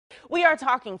We are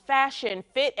talking fashion,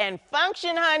 fit, and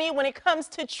function, honey, when it comes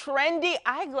to trendy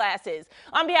eyeglasses.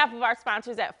 On behalf of our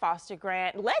sponsors at Foster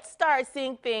Grant, let's start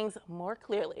seeing things more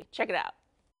clearly. Check it out.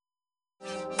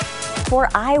 For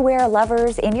eyewear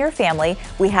lovers in your family,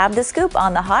 we have the scoop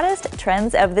on the hottest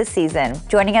trends of the season.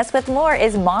 Joining us with more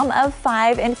is mom of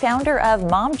 5 and founder of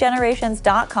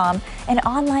momgenerations.com, an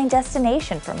online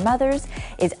destination for mothers,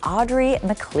 is Audrey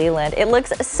McClelland. It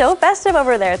looks so festive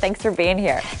over there. Thanks for being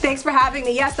here. Thanks for having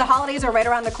me. Yes, the holidays are right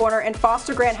around the corner and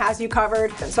Foster Grant has you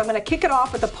covered. So I'm going to kick it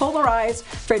off with the Polarized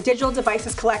for digital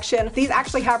devices collection. These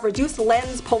actually have reduced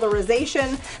lens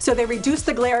polarization, so they reduce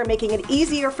the glare, making it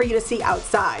easier for you to see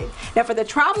outside. Now for the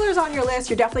travelers on your list,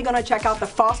 you're definitely going to check out the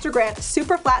Foster Grant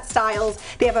Super Flat Styles.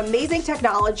 They have amazing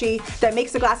technology that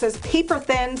makes the glasses paper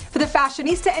thin. For the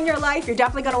fashionista in your life, you're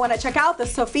definitely going to want to check out the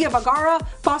Sofia Vergara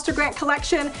Foster Grant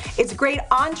collection. It's great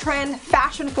on-trend,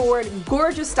 fashion-forward,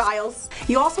 gorgeous styles.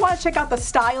 You also want to check out the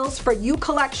Styles for You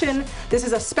collection. This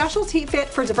is a specialty fit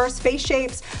for diverse face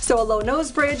shapes, so a low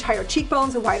nose bridge, higher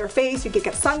cheekbones, a wider face. You can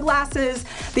get sunglasses.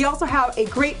 They also have a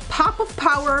great pop of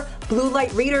power blue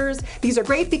light readers. These are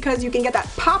great because you can get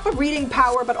that pop of reading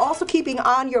power, but also keeping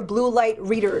on your blue light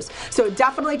readers. So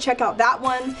definitely check out that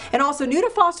one. And also new to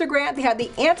Foster Grant, they have the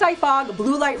anti-fog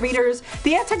blue light readers.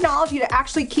 They have technology to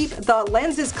actually keep the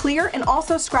lenses clear and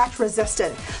also scratch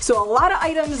resistant. So a lot of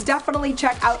items definitely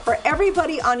check out for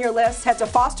everybody on your list. Head to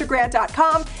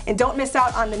fostergrant.com and don't miss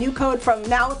out on the new code from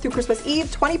now through Christmas Eve,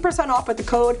 20% off with the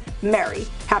code MERRY.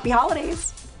 Happy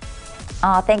holidays.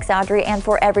 Thanks, Audrey. And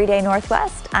for Everyday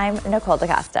Northwest, I'm Nicole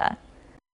DaCosta.